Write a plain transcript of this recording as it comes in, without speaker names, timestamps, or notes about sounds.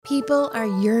People are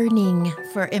yearning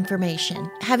for information.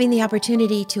 Having the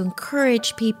opportunity to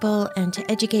encourage people and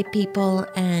to educate people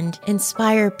and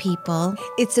inspire people.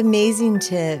 It's amazing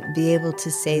to be able to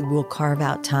say we'll carve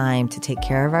out time to take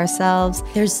care of ourselves.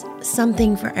 There's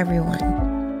something for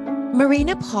everyone.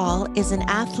 Marina Paul is an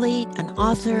athlete, an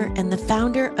author, and the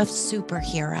founder of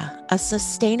SuperherA, a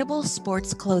sustainable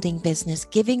sports clothing business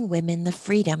giving women the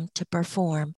freedom to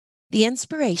perform. The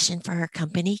inspiration for her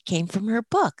company came from her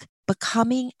book,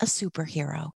 Becoming a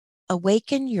Superhero.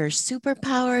 Awaken your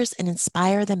superpowers and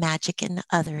inspire the magic in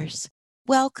others.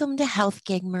 Welcome to Health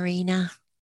Gig, Marina.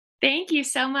 Thank you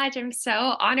so much. I'm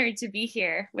so honored to be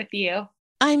here with you.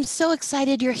 I'm so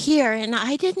excited you're here. And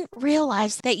I didn't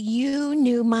realize that you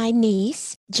knew my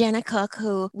niece, Jenna Cook,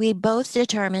 who we both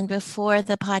determined before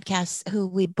the podcast, who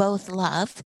we both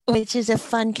love, which is a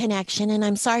fun connection. And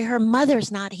I'm sorry her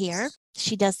mother's not here.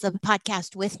 She does the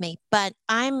podcast with me, but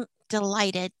I'm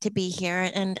delighted to be here.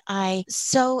 And I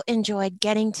so enjoyed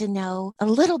getting to know a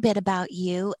little bit about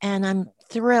you. And I'm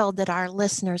thrilled that our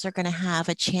listeners are going to have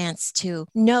a chance to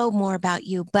know more about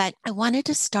you. But I wanted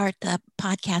to start the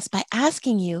podcast by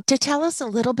asking you to tell us a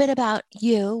little bit about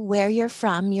you, where you're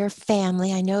from, your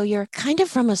family. I know you're kind of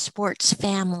from a sports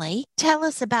family. Tell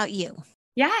us about you.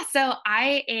 Yeah, so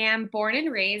I am born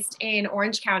and raised in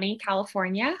Orange County,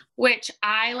 California, which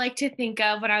I like to think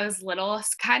of when I was little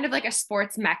as kind of like a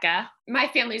sports mecca. My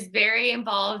family's very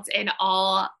involved in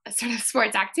all sort of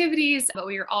sports activities, but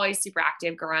we were always super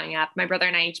active growing up. My brother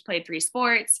and I each played 3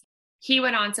 sports. He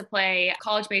went on to play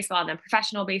college baseball and then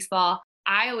professional baseball.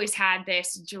 I always had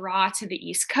this draw to the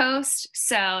East Coast.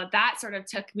 So that sort of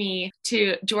took me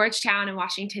to Georgetown in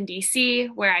Washington,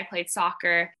 D.C., where I played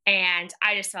soccer. And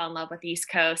I just fell in love with the East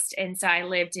Coast. And so I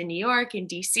lived in New York and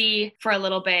D.C. for a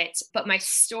little bit. But my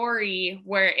story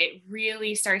where it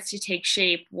really starts to take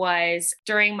shape was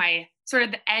during my sort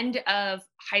of the end of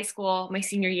high school, my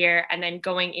senior year, and then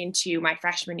going into my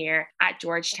freshman year at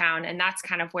Georgetown. And that's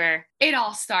kind of where it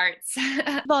all starts.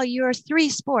 Well, you're 3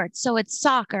 sports, so it's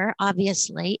soccer,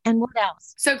 obviously. And what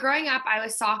else? So growing up, I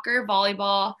was soccer,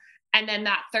 volleyball, and then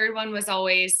that third one was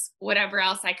always whatever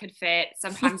else I could fit.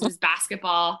 Sometimes it was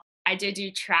basketball. I did do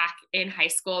track in high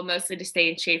school, mostly to stay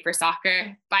in shape for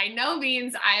soccer. By no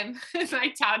means I'm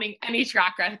like touting any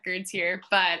track records here,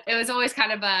 but it was always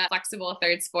kind of a flexible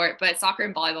third sport, but soccer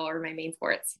and volleyball were my main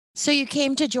sports. So you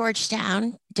came to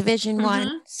Georgetown, Division I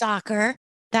soccer.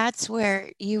 That's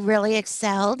where you really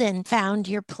excelled and found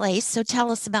your place. So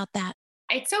tell us about that.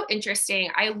 It's so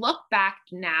interesting. I look back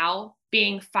now,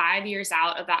 being 5 years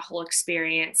out of that whole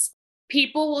experience.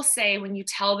 People will say when you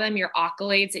tell them your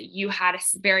accolades that you had a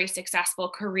very successful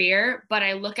career, but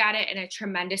I look at it in a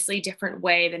tremendously different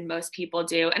way than most people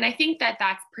do. And I think that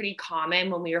that's pretty common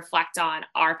when we reflect on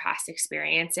our past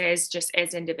experiences just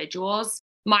as individuals.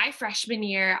 My freshman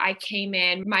year, I came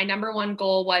in, my number one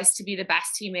goal was to be the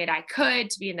best teammate I could,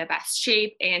 to be in the best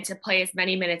shape, and to play as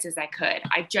many minutes as I could.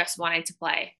 I just wanted to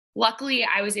play. Luckily,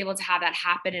 I was able to have that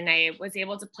happen, and I was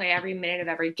able to play every minute of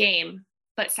every game.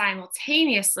 But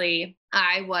simultaneously,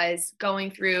 I was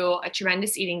going through a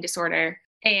tremendous eating disorder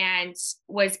and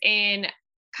was in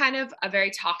kind of a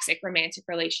very toxic romantic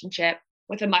relationship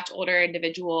with a much older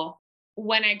individual.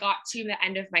 When I got to the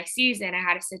end of my season, I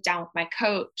had to sit down with my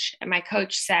coach, and my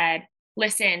coach said,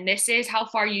 listen, this is how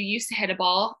far you used to hit a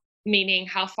ball, meaning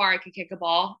how far I could kick a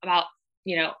ball, about,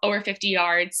 over 50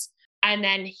 yards. And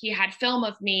then he had film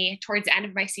of me towards the end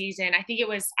of my season. I think it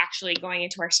was actually going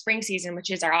into our spring season, which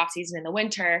is our off season in the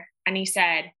winter. And he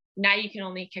said, now you can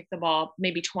only kick the ball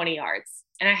maybe 20 yards.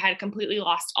 And I had completely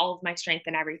lost all of my strength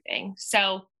and everything.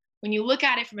 So when you look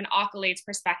at it from an accolades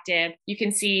perspective, you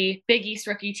can see Big East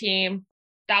rookie team.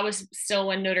 That was still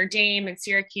when Notre Dame and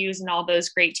Syracuse and all those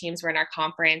great teams were in our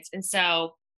conference. And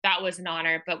so that was an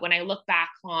honor. But when I look back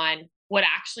on what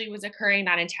actually was occurring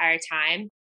that entire time,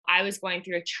 I was going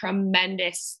through a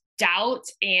tremendous doubt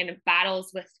and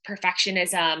battles with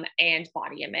perfectionism and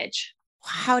body image.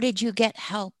 How did you get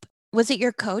help? Was it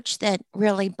your coach that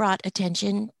really brought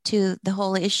attention to the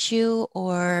whole issue,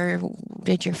 or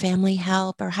did your family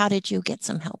help, or how did you get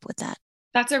some help with that?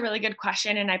 That's a really good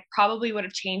question, and I probably would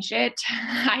have changed it.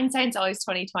 Hindsight's always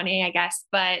 20/20, I guess.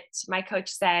 But my coach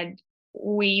said,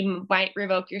 we might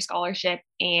revoke your scholarship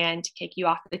and kick you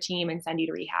off the team and send you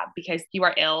to rehab because you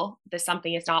are ill. There's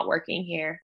something is not working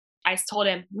here. I told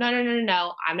him, no.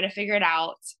 I'm going to figure it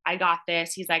out. I got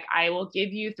this. He's like, I will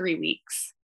give you 3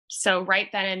 weeks. So right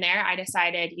then and there, I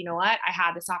decided, you know what? I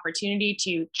have this opportunity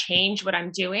to change what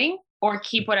I'm doing or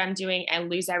keep what I'm doing and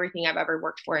lose everything I've ever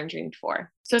worked for and dreamed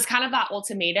for. So it's kind of that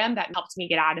ultimatum that helped me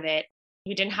get out of it.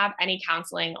 We didn't have any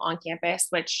counseling on campus,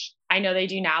 which I know they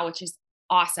do now, which is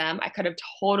awesome. I could have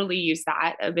totally used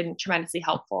that. It would have been tremendously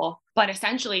helpful. But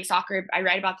essentially, soccer, I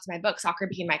write about this in my book, soccer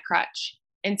became my crutch.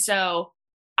 And so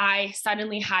I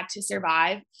suddenly had to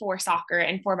survive for soccer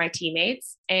and for my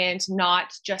teammates and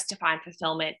not just to find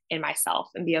fulfillment in myself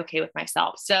and be okay with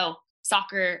myself. So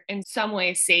soccer in some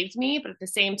ways saved me, but at the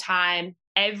same time,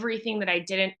 everything that I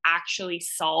didn't actually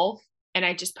solve and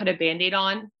I just put a Band-Aid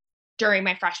on during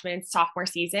my freshman and sophomore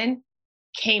season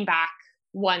came back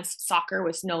once soccer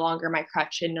was no longer my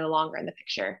crutch and no longer in the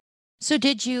picture. So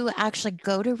did you actually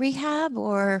go to rehab,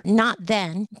 or not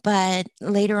then, but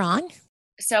later on?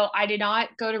 So I did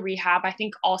not go to rehab. I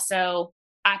think also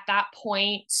at that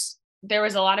point, there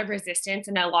was a lot of resistance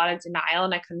and a lot of denial,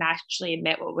 and I couldn't actually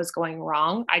admit what was going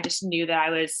wrong. I just knew that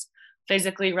I was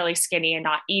physically really skinny and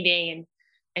not eating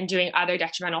and doing other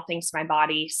detrimental things to my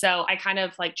body. So I kind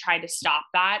of like tried to stop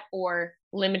that or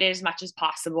limit it as much as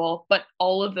possible. But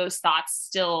all of those thoughts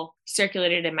still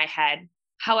circulated in my head.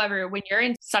 However, when you're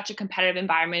in such a competitive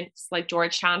environment like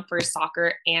Georgetown for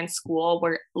soccer and school,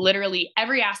 where literally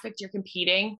every aspect you're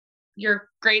competing, your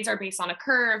grades are based on a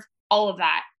curve, all of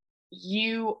that,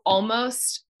 you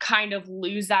almost kind of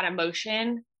lose that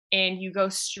emotion and you go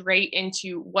straight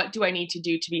into what do I need to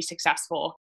do to be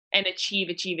successful and achieve.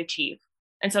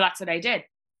 And so that's what I did.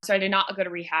 So I did not go to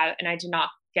rehab and I did not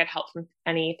get help from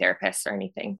any therapists or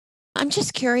anything. I'm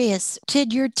just curious,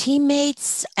 did your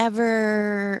teammates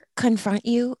ever confront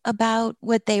you about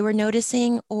what they were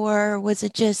noticing, or was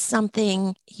it just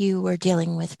something you were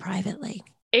dealing with privately?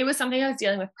 It was something I was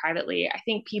dealing with privately. I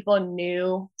think people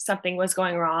knew something was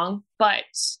going wrong, but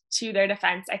to their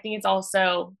defense, I think it's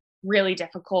also really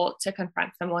difficult to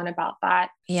confront someone about that.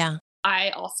 Yeah.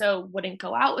 I also wouldn't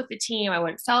go out with the team. I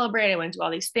wouldn't celebrate. I wouldn't do all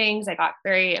these things. I got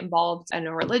very involved in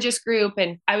a religious group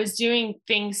and I was doing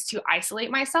things to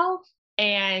isolate myself.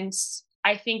 And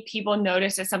I think people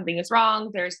noticed that something is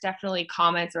wrong. There's definitely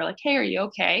comments that are like, hey, are you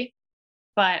okay?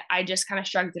 But I just kind of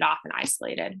shrugged it off and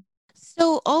isolated.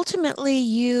 So ultimately,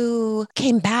 you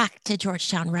came back to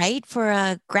Georgetown, right, for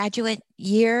a graduate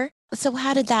year. So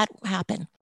how did that happen?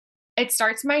 It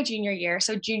starts my junior year.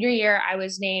 So junior year, I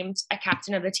was named a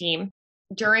captain of the team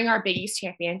during our Big East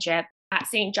championship at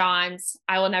St. John's.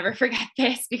 I will never forget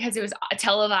this because it was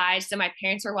televised and my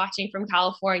parents were watching from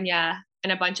California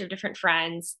and a bunch of different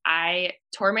friends. I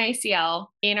tore my ACL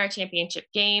in our championship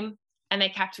game and they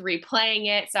kept replaying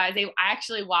it. So I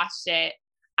actually watched it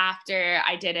after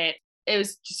I did it. It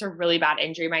was just a really bad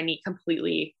injury. My knee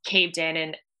completely caved in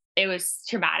and it was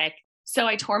traumatic. So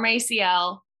I tore my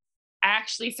ACL. I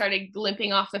actually started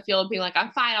limping off the field, being like,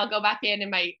 I'm fine, I'll go back in. And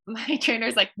my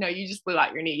trainer's like, no, you just blew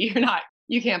out your knee.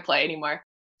 You can't play anymore.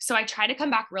 So I tried to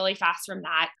come back really fast from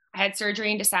that. I had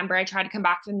surgery in December. I tried to come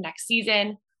back for the next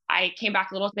season. I came back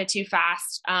a little bit too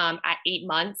fast at 8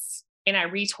 months and I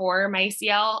retore my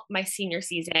ACL my senior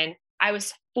season. I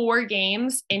was 4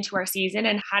 games into our season.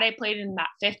 And had I played in that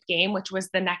 5th game, which was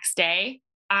the next day,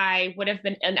 I would have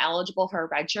been ineligible for a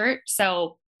red shirt.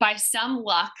 So by some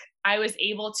luck, I was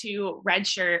able to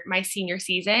redshirt my senior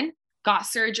season, got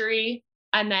surgery,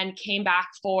 and then came back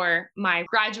for my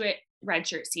graduate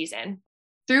redshirt season.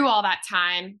 Through all that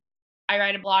time, I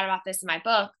write a lot about this in my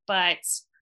book, but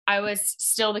I was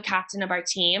still the captain of our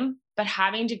team. But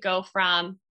having to go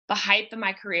from the height of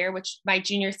my career, which my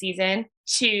junior season,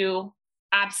 to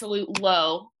absolute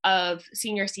low of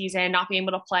senior season, not being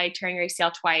able to play, tearing your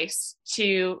ACL twice,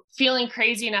 to feeling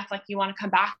crazy enough like you want to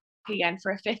come back again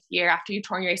for a 5th year after you've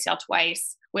torn your ACL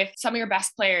twice, with some of your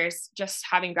best players just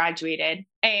having graduated,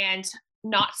 and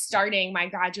not starting my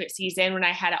graduate season when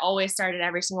I had always started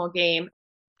every single game.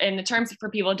 In the terms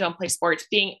for people who don't play sports,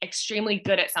 being extremely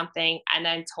good at something and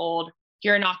then told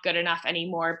you're not good enough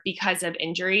anymore because of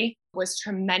injury was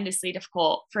tremendously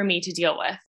difficult for me to deal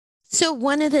with. So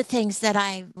one of the things that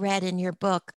I read in your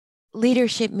book,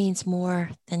 leadership means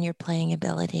more than your playing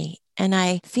ability. And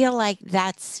I feel like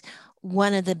that's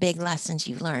one of the big lessons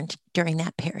you learned during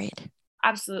that period.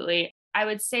 Absolutely. I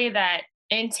would say that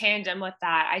in tandem with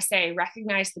that, I say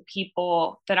recognize the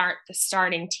people that aren't the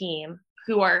starting team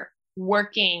who are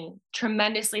working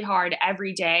tremendously hard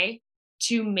every day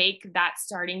to make that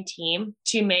starting team,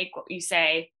 to make what you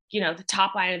say, the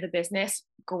top line of the business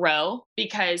grow,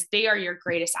 because they are your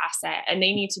greatest asset and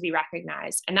they need to be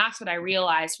recognized. And that's what I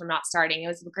realized from not starting. It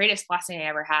was the greatest blessing I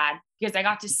ever had because I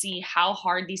got to see how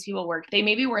hard these people work. They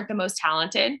maybe weren't the most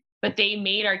talented, but they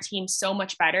made our team so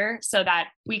much better so that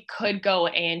we could go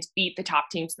and beat the top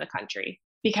teams in the country,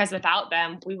 because without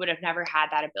them, we would have never had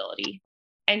that ability.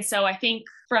 And so I think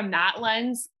from that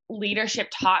lens, leadership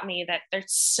taught me that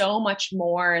there's so much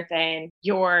more than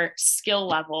your skill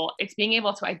level. It's being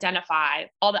able to identify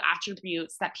all the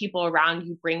attributes that people around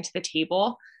you bring to the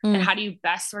table and how do you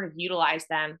best sort of utilize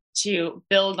them to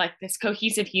build like this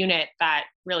cohesive unit that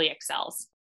really excels.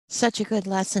 Such a good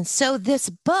lesson. So this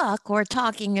book we're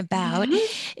talking about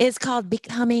is called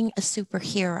Becoming a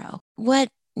Superhero. What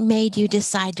made you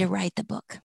decide to write the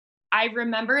book? I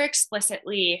remember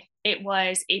explicitly, it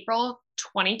was April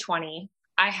 2020.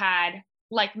 I had,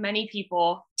 like many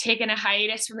people, taken a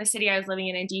hiatus from the city I was living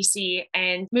in DC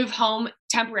and moved home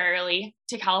temporarily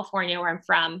to California, where I'm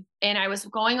from. And I was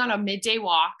going on a midday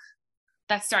walk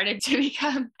that started to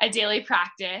become a daily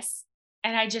practice.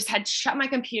 And I just had shut my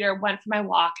computer, went for my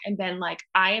walk, and been like,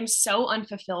 I am so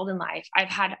unfulfilled in life. I've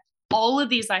had all of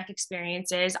these life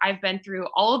experiences. I've been through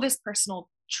all of this personal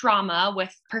trauma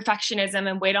with perfectionism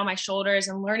and weight on my shoulders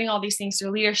and learning all these things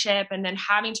through leadership, and then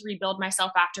having to rebuild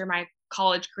myself after my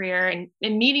college career and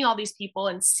meeting all these people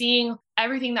and seeing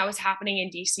everything that was happening in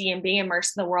DC and being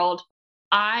immersed in the world.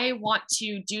 I want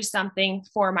to do something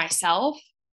for myself,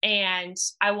 and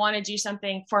I want to do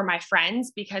something for my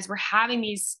friends, because we're having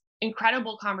these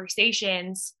incredible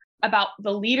conversations about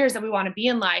the leaders that we want to be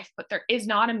in life, but there is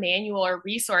not a manual or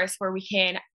resource where we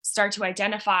can start to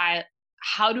identify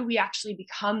how do we actually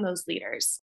become those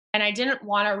leaders. And I didn't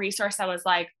want a resource that was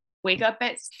like, wake up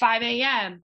at 5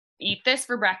 a.m., eat this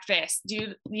for breakfast,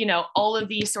 do, all of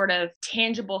these sort of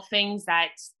tangible things that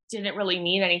didn't really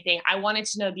mean anything. I wanted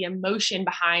to know the emotion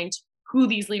behind who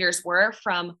these leaders were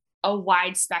from a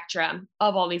wide spectrum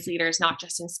of all these leaders, not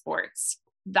just in sports.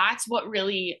 That's what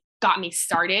really got me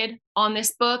started on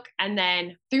this book. And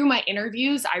then through my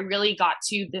interviews, I really got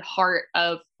to the heart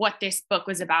of what this book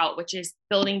was about, which is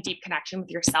building deep connection with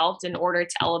yourself in order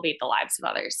to elevate the lives of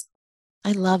others.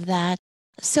 I love that.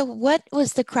 So what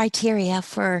was the criteria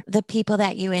for the people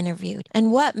that you interviewed,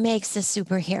 and what makes a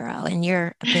superhero in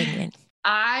your opinion?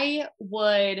 I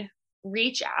would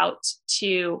reach out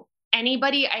to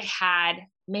anybody I had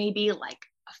maybe like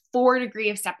a 4 degree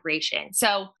of separation.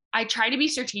 So I tried to be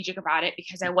strategic about it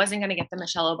because I wasn't going to get the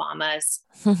Michelle Obamas.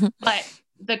 But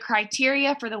the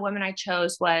criteria for the women I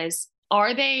chose was,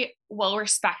 are they well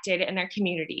respected in their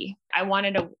community? I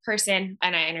wanted a person,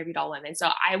 and I interviewed all women. So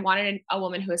I wanted a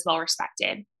woman who is well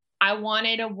respected. I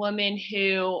wanted a woman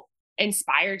who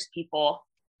inspires people.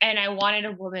 And I wanted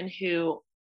a woman who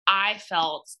I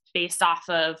felt, based off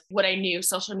of what I knew,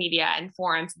 social media and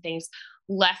forums and things,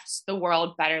 left the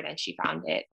world better than she found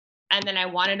it. And then I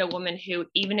wanted a woman who,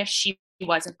 even if she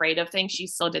was afraid of things, she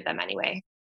still did them anyway.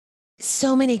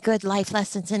 So many good life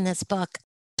lessons in this book.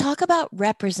 Talk about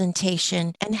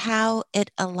representation and how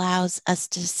it allows us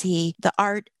to see the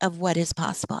art of what is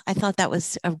possible. I thought that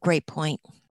was a great point.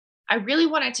 I really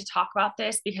wanted to talk about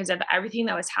this because of everything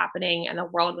that was happening in the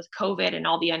world with COVID and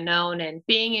all the unknown, and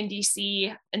being in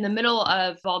DC in the middle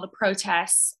of all the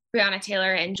protests, Breonna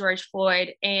Taylor and George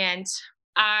Floyd. And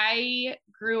I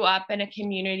grew up in a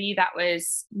community that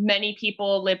was, many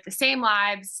people lived the same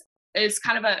lives. It was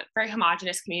kind of a very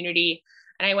homogenous community.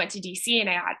 And I went to DC and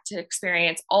I had to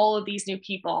experience all of these new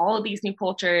people, all of these new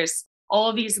cultures, all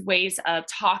of these ways of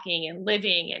talking and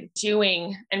living and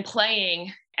doing and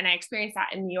playing. And I experienced that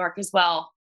in New York as well.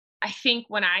 I think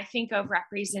when I think of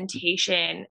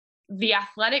representation, the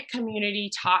athletic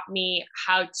community taught me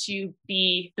how to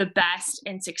be the best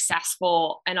and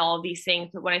successful and all of these things.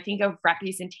 But when I think of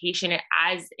representation, it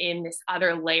adds in this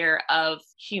other layer of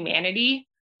humanity.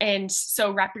 And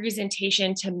so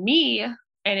representation to me,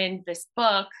 and in this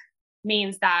book,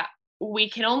 means that we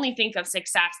can only think of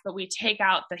success, but we take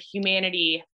out the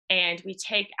humanity and we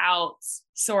take out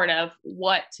sort of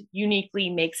what uniquely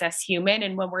makes us human.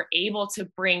 And when we're able to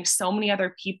bring so many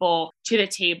other people to the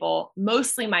table,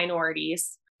 mostly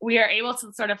minorities, we are able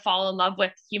to sort of fall in love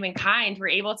with humankind. We're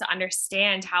able to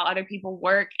understand how other people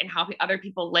work and how other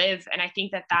people live. And I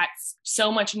think that that's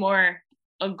so much more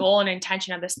a goal and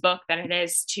intention of this book than it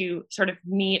is to sort of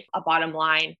meet a bottom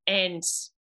line. And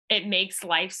it makes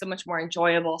life so much more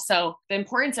enjoyable. So the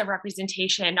importance of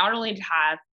representation, not only to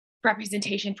have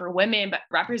representation for women, but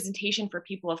representation for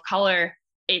people of color,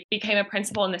 it became a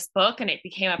principle in this book, and it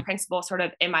became a principle sort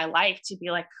of in my life to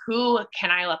be like, who can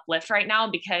I uplift right now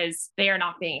because they are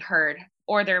not being heard,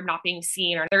 or they're not being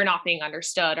seen, or they're not being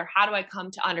understood, or how do I come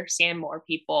to understand more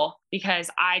people, because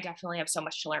I definitely have so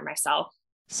much to learn myself.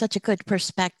 Such a good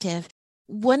perspective.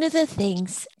 One of the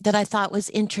things that I thought was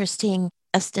interesting,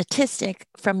 a statistic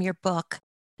from your book,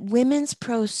 women's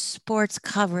pro sports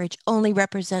coverage only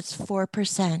represents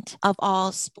 4% of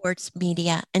all sports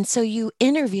media. And so you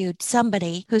interviewed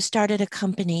somebody who started a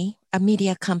company, a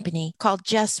media company called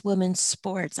Just Women's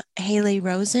Sports, Haley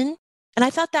Rosen. And I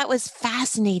thought that was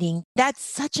fascinating. That's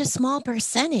such a small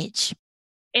percentage.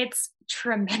 It's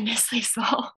tremendously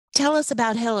small. Tell us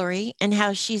about Hillary and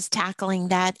how she's tackling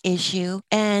that issue.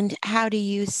 And how do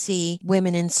you see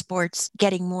women in sports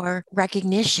getting more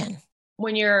recognition?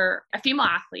 When you're a female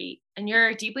athlete and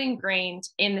you're deeply ingrained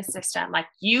in the system, like,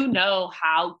 you know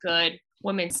how good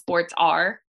women's sports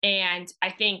are. And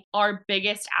I think our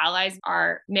biggest allies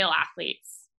are male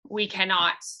athletes. We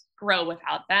cannot grow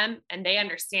without them. And they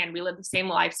understand we live the same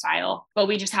lifestyle, but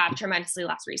we just have tremendously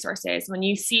less resources. When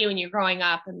you're growing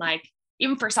up, and like,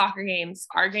 even for soccer games,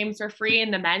 our games were free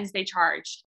and the men's they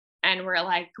charged. And we're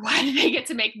like, why do they get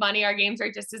to make money? Our games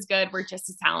are just as good. We're just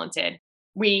as talented.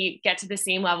 We get to the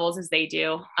same levels as they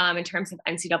do in terms of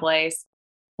NCAAs.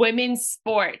 Women's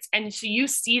sports. And so you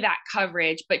see that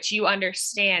coverage, but you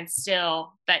understand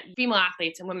still that female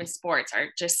athletes and women's sports are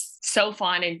just so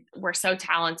fun, and we're so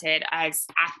talented as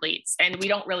athletes. And we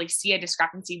don't really see a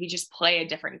discrepancy. We just play a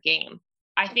different game.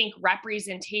 I think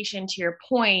representation, to your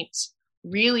point,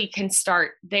 really can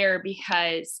start there,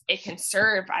 because it can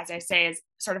serve, as I say, as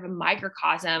sort of a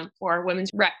microcosm for women's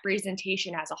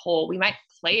representation as a whole. We might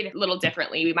play it a little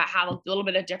differently. We might have a little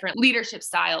bit of different leadership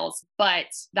styles, but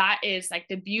that is like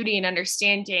the beauty in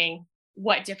understanding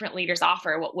what different leaders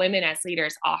offer, what women as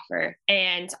leaders offer.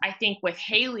 And I think with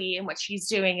Haley and what she's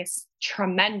doing is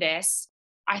tremendous.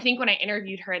 I think when I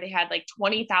interviewed her, they had like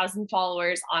 20,000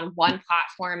 followers on one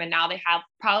platform, and now they have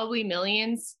probably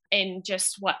millions in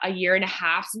just a year and a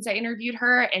half since I interviewed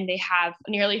her. And they have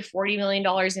nearly $40 million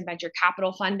in venture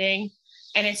capital funding.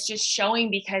 And it's just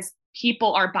showing, because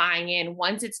people are buying in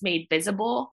once it's made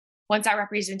visible. Once that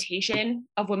representation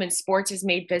of women's sports is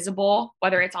made visible,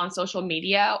 whether it's on social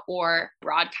media or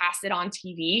broadcasted on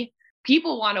TV,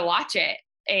 people want to watch it.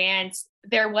 And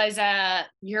there was a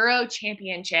Euro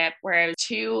championship where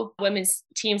two women's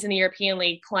teams in the European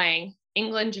League playing.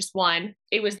 England just won.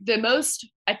 It was the most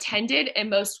attended and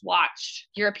most watched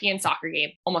European soccer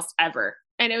game almost ever.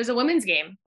 And it was a women's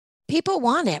game. People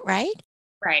want it, right?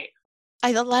 Right.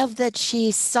 I love that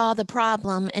she saw the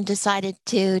problem and decided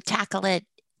to tackle it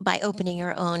by opening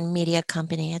her own media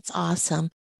company. It's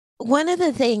awesome. One of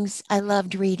the things I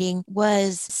loved reading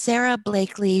was Sarah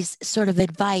Blakely's sort of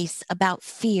advice about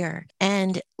fear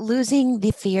and losing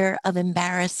the fear of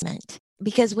embarrassment.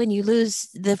 Because when you lose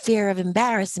the fear of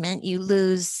embarrassment, you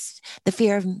lose the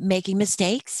fear of making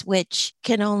mistakes, which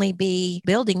can only be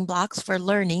building blocks for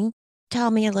learning. Tell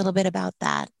me a little bit about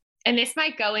that. And this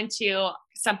might go into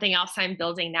something else I'm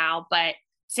building now, but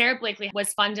Sarah Blakely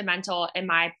was fundamental in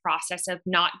my process of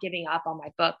not giving up on my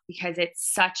book, because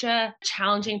it's such a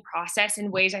challenging process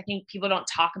in ways I think people don't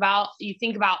talk about. You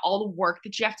think about all the work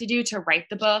that you have to do to write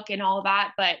the book and all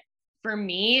that. But for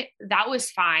me, that was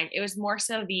fine. It was more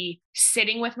so the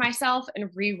sitting with myself and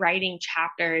rewriting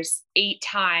chapters 8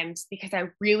 times, because I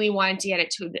really wanted to get it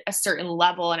to a certain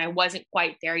level and I wasn't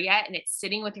quite there yet. And it's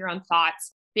sitting with your own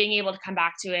thoughts, being able to come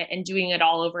back to it and doing it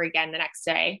all over again the next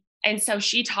day. And so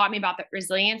she taught me about that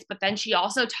resilience, but then she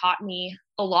also taught me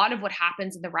a lot of what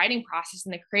happens in the writing process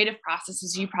and the creative process,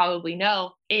 as you probably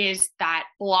know, is that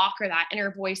block or that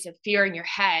inner voice of fear in your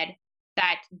head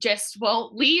that just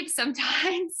won't leave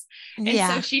sometimes. And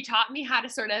so she taught me how to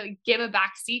sort of give a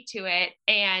back seat to it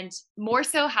and more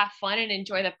so have fun and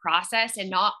enjoy the process and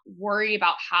not worry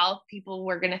about how people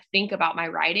were going to think about my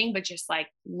writing, but just like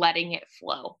letting it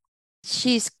flow.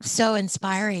 She's so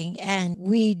inspiring, and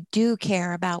we do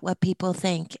care about what people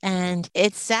think. And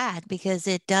it's sad because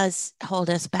it does hold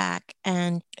us back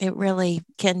and it really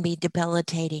can be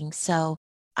debilitating. So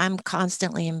I'm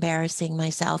constantly embarrassing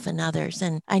myself and others,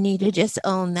 and I need to just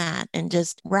own that and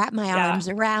just wrap my arms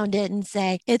around it and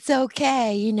say, it's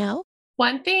okay, you know?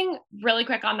 One thing really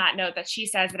quick on that note that she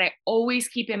says that I always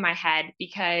keep in my head,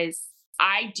 because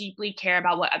I deeply care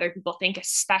about what other people think,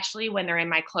 especially when they're in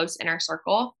my close inner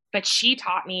circle. But she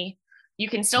taught me you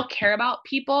can still care about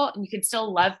people and you can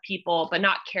still love people, but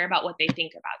not care about what they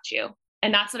think about you.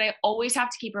 And that's what I always have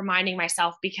to keep reminding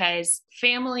myself, because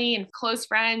family and close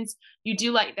friends, you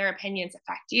do let their opinions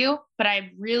affect you. But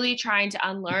I'm really trying to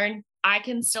unlearn I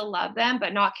can still love them,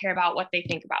 but not care about what they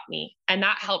think about me. And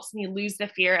that helps me lose the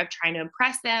fear of trying to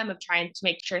impress them, of trying to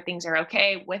make sure things are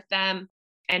okay with them.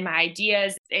 And my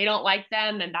ideas, they don't like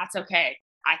them, then that's okay.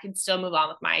 I can still move on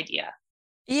with my idea.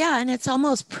 Yeah. And it's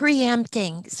almost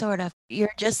preempting, sort of.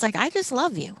 You're just like, I just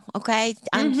love you. Okay.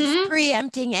 I'm just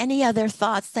preempting any other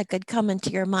thoughts that could come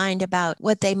into your mind about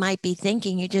what they might be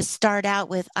thinking. You just start out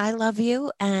with, I love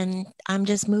you, and I'm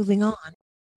just moving on.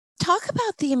 Talk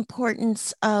about the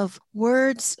importance of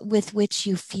words with which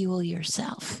you fuel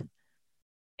yourself.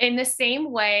 In the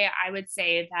same way, I would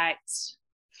say that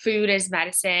food is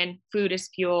medicine, food is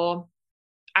fuel.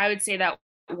 I would say that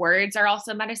words are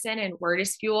also medicine and word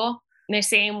is fuel. In the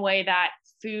same way that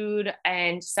food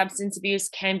and substance abuse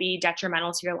can be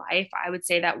detrimental to your life, I would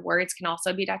say that words can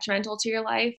also be detrimental to your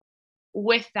life.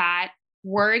 With that,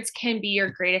 words can be your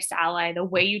greatest ally. The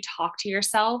way you talk to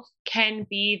yourself can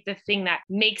be the thing that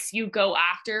makes you go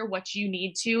after what you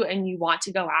need to and you want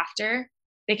to go after.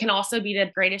 They can also be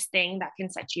the greatest thing that can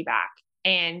set you back.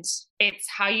 And it's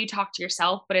how you talk to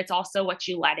yourself, but it's also what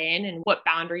you let in and what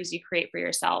boundaries you create for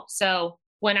yourself. So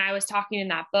when I was talking in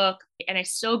that book, and I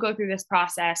still go through this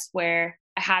process where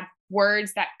I had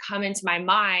words that come into my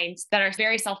mind that are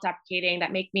very self-deprecating,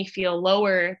 that make me feel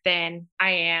lower than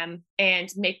I am and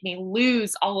make me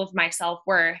lose all of my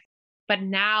self-worth. But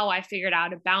now I figured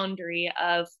out a boundary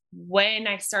of when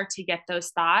I start to get those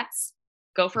thoughts,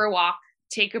 go for a walk,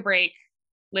 take a break,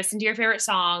 listen to your favorite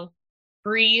song,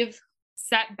 breathe,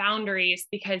 set boundaries,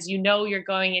 because you know you're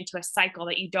going into a cycle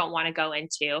that you don't want to go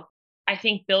into. I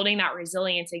think building that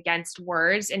resilience against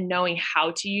words and knowing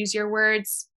how to use your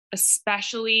words,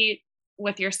 especially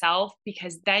with yourself,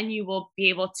 because then you will be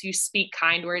able to speak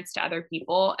kind words to other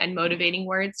people and motivating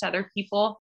words to other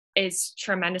people, is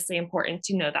tremendously important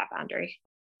to know that boundary.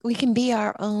 We can be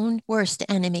our own worst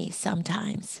enemy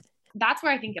sometimes. That's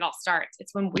where I think it all starts.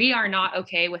 It's when we are not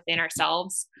okay within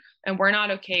ourselves and we're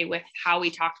not okay with how we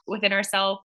talk within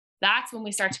ourselves. That's when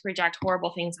we start to project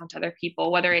horrible things onto other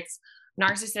people, whether it's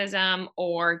narcissism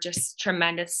or just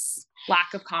tremendous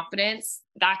lack of confidence.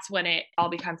 That's when it all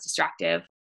becomes destructive.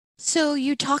 So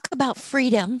you talk about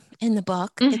freedom in the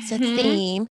book. It's a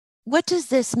theme. What does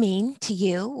this mean to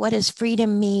you? What does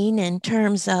freedom mean in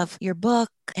terms of your book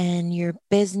and your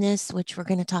business, which we're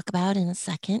going to talk about in a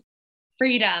second?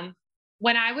 Freedom.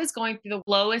 When I was going through the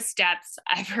lowest depths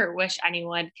I ever wish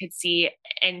anyone could see,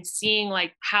 and seeing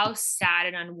like how sad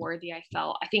and unworthy I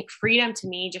felt, I think freedom to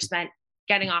me just meant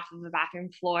getting off of the bathroom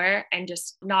floor and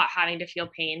just not having to feel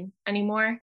pain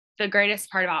anymore. The greatest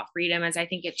part about freedom is I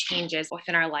think it changes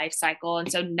within our life cycle.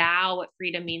 And so now what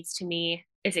freedom means to me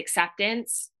is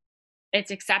acceptance.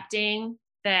 It's accepting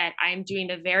that I'm doing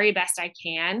the very best I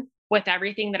can with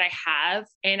everything that I have,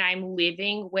 and I'm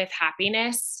living with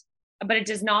happiness. But it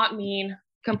does not mean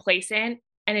complacent,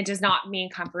 and it does not mean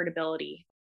comfortability.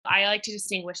 I like to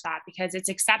distinguish that because it's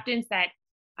acceptance that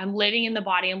I'm living in the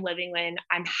body I'm living in.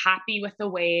 I'm happy with the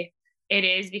way it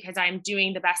is because I'm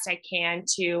doing the best I can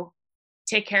to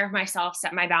take care of myself,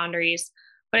 set my boundaries.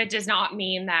 But it does not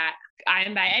mean that I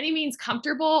am by any means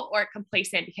comfortable or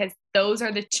complacent, because those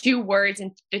are the two words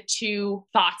and the two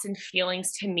thoughts and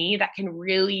feelings to me that can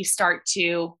really start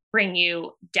to bring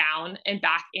you down and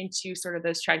back into sort of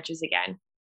those trenches again.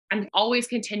 I'm always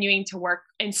continuing to work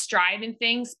and strive in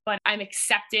things, but I'm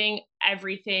accepting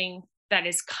everything that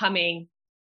is coming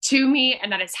to me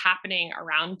and that is happening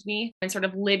around me, and sort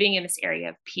of living in this area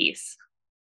of peace.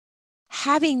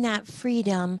 Having that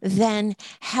freedom then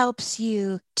helps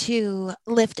you to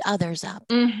lift others up,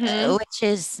 which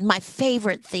is my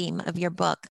favorite theme of your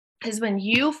book. Because when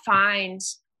you find,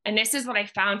 and this is what I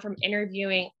found from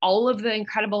interviewing all of the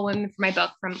incredible women for my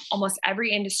book from almost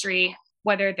every industry,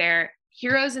 whether they're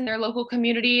heroes in their local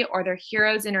community or they're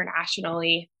heroes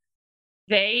internationally,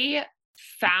 they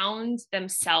found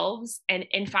themselves, and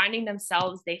in finding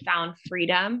themselves, they found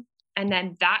freedom. And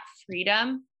then that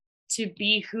freedom to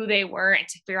be who they were and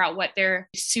to figure out what their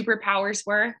superpowers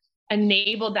were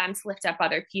enabled them to lift up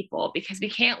other people, because we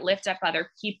can't lift up other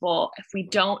people if we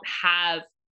don't have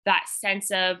that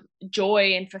sense of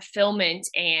joy and fulfillment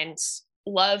and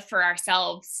love for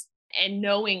ourselves, and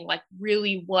knowing like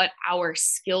really what our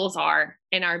skills are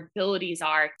and our abilities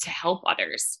are to help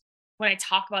others. When I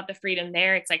talk about the freedom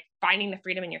there, it's like finding the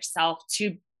freedom in yourself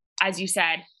to, as you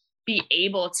said, be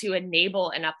able to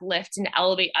enable and uplift and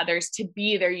elevate others to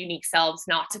be their unique selves,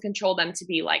 not to control them to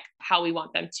be like how we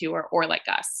want them to, or like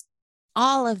us.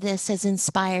 All of this has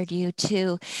inspired you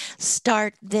to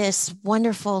start this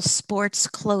wonderful sports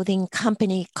clothing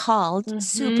company called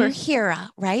SuperherA,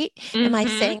 right? Am I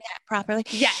saying that properly?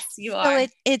 Yes, you are. So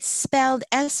it's spelled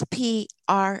SPRHRA,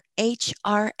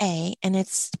 and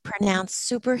it's pronounced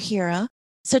SuperherA.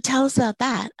 So tell us about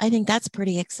that. I think that's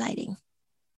pretty exciting.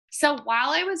 So while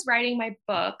I was writing my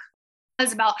book, I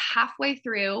was about halfway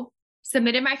through,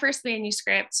 submitted my first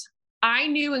manuscript. I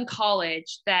knew in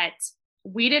college that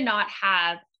we did not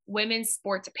have women's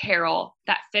sports apparel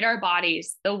that fit our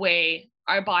bodies the way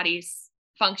our bodies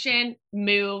function,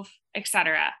 move,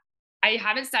 etc. I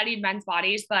haven't studied men's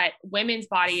bodies, but women's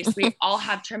bodies, we all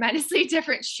have tremendously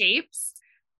different shapes,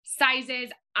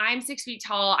 sizes. I'm 6 feet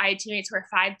tall. I had teammates who are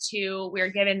 5'2". We were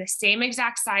given the same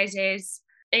exact sizes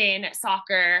in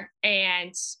soccer,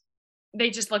 and they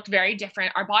just looked very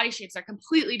different. Our body shapes are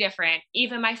completely different.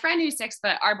 Even my friend who's 6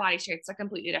 foot, our body shapes are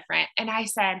completely different. And I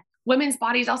said, women's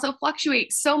bodies also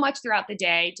fluctuate so much throughout the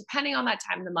day, depending on that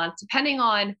time of the month, depending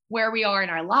on where we are in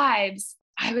our lives.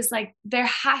 I was like, there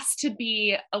has to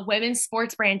be a women's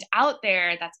sports brand out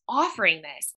there that's offering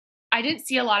this. I didn't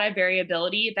see a lot of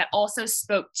variability that also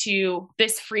spoke to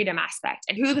this freedom aspect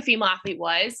and who the female athlete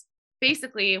was.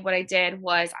 Basically, what I did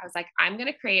was I was like, I'm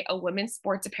going to create a women's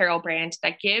sports apparel brand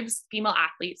that gives female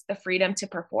athletes the freedom to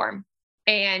perform.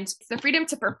 And it's the freedom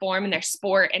to perform in their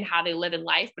sport and how they live in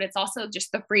life, but it's also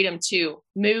just the freedom to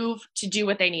move, to do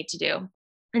what they need to do.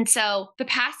 And so the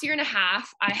past year and a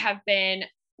half, I have been,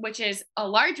 which is a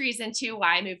large reason too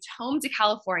why I moved home to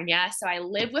California. So I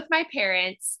live with my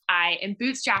parents. I am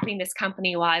bootstrapping this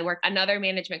company while I work another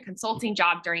management consulting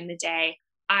job during the day.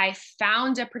 I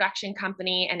found a production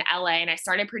company in LA and I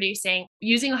started producing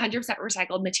using 100%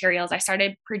 recycled materials. I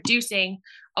started producing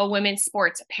a women's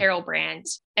sports apparel brand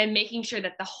and making sure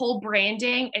that the whole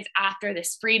branding is after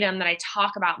this freedom that I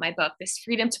talk about in my book, this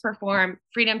freedom to perform,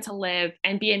 freedom to live,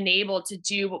 and be enabled to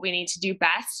do what we need to do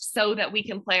best so that we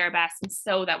can play our best and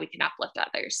so that we can uplift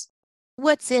others.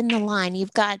 What's in the line?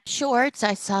 You've got shorts.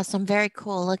 I saw some very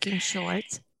cool looking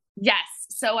shorts. Yes.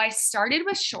 So I started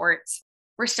with shorts.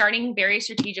 We're starting very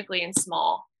strategically and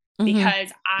small because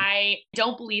I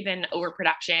don't believe in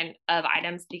overproduction of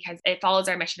items because it follows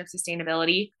our mission of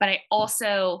sustainability. But I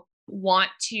also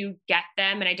want to get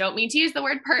them, and I don't mean to use the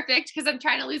word perfect because I'm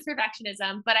trying to lose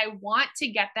perfectionism, but I want to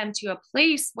get them to a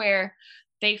place where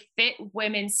they fit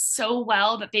women so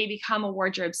well that they become a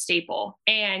wardrobe staple.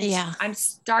 And I'm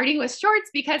starting with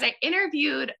shorts because I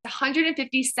interviewed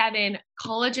 157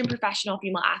 college and professional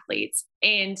female athletes,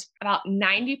 and about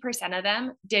 90% of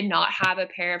them did not have a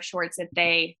pair of shorts that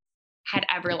they had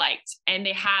ever liked. And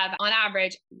they have, on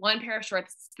average, one pair of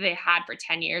shorts they had for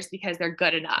 10 years because they're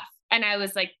good enough. And I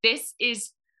was like, this is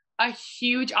a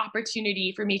huge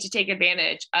opportunity for me to take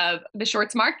advantage of the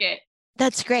shorts market.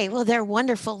 That's great. Well, they're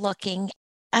wonderful looking.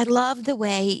 I love the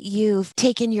way you've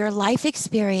taken your life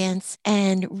experience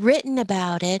and written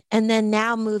about it, and then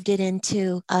now moved it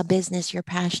into a business you're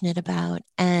passionate about.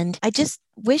 And I just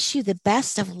wish you the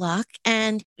best of luck.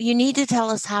 And you need to tell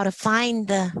us how to find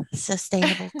the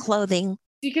sustainable clothing.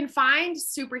 You can find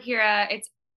SuperherA. It's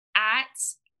at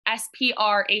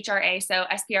SPRHRA. So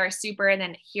SPR is super, and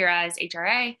then HERA is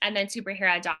HRA, and then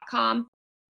superhera.com.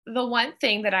 The one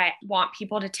thing that I want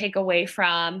people to take away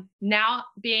from now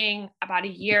being about a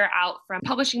year out from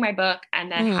publishing my book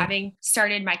and then having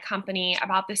started my company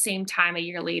about the same time a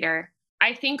year later,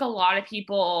 I think a lot of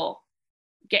people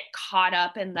get caught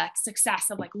up in the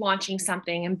success of like launching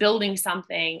something and building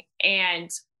something. And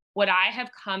what I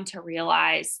have come to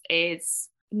realize is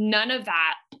none of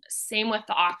that, same with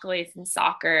the accolades in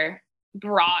soccer,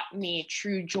 brought me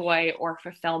true joy or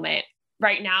fulfillment.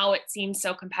 Right now, it seems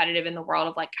so competitive in the world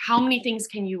of like, how many things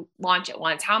can you launch at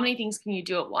once? How many things can you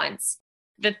do at once?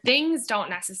 The things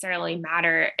don't necessarily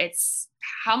matter. It's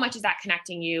how much is that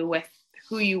connecting you with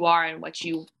who you are and what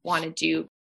you want to do.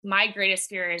 My greatest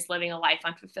fear is living a life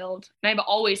unfulfilled. And I've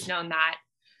always known that.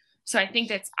 So I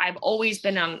think I've always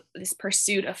been on this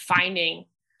pursuit of finding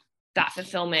that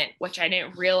fulfillment, which I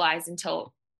didn't realize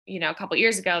until, a couple of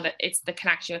years ago, that it's the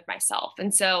connection with myself.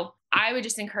 And so I would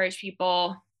just encourage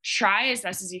people, try as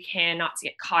best as you can not to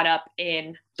get caught up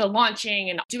in the launching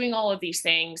and doing all of these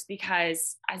things,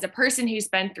 because as a person who's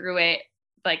been through it,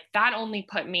 like that only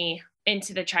put me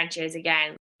into the trenches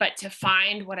again. But to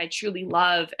find what I truly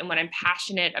love and what I'm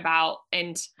passionate about,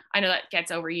 and I know that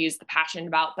gets overused, the passion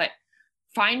about, but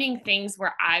finding things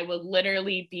where I would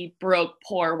literally be broke,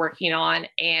 poor working on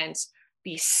and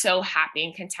be so happy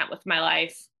and content with my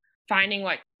life. Finding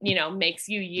what, makes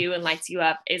you you and lights you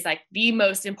up is like the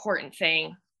most important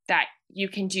thing that you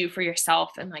can do for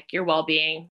yourself and like your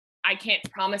well-being. I can't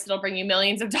promise it'll bring you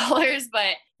millions of dollars,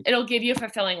 but it'll give you a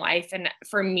fulfilling life. And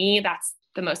for me, that's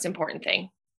the most important thing.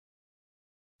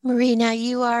 Marina,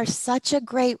 you are such a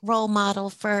great role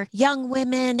model for young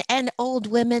women and old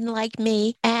women like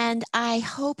me. And I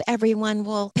hope everyone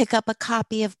will pick up a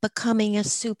copy of Becoming a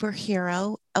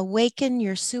Superhero, Awaken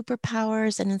Your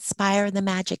Superpowers and Inspire the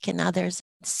Magic in Others.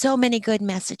 So many good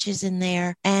messages in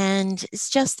there. And it's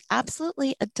just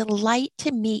absolutely a delight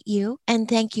to meet you. And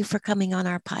thank you for coming on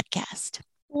our podcast.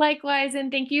 Likewise.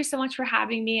 And thank you so much for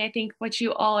having me. I think what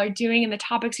you all are doing and the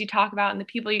topics you talk about and the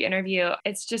people you interview,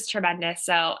 it's just tremendous.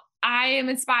 So I am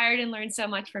inspired and learned so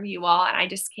much from you all. And I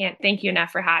just can't thank you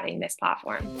enough for having this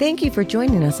platform. Thank you for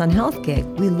joining us on Health Gig.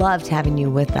 We loved having you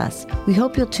with us. We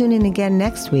hope you'll tune in again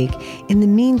next week. In the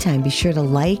meantime, be sure to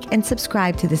like and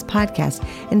subscribe to this podcast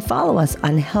and follow us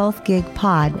on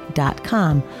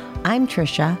healthgigpod.com. I'm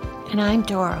Trisha. And I'm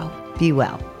Doro. Be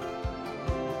well.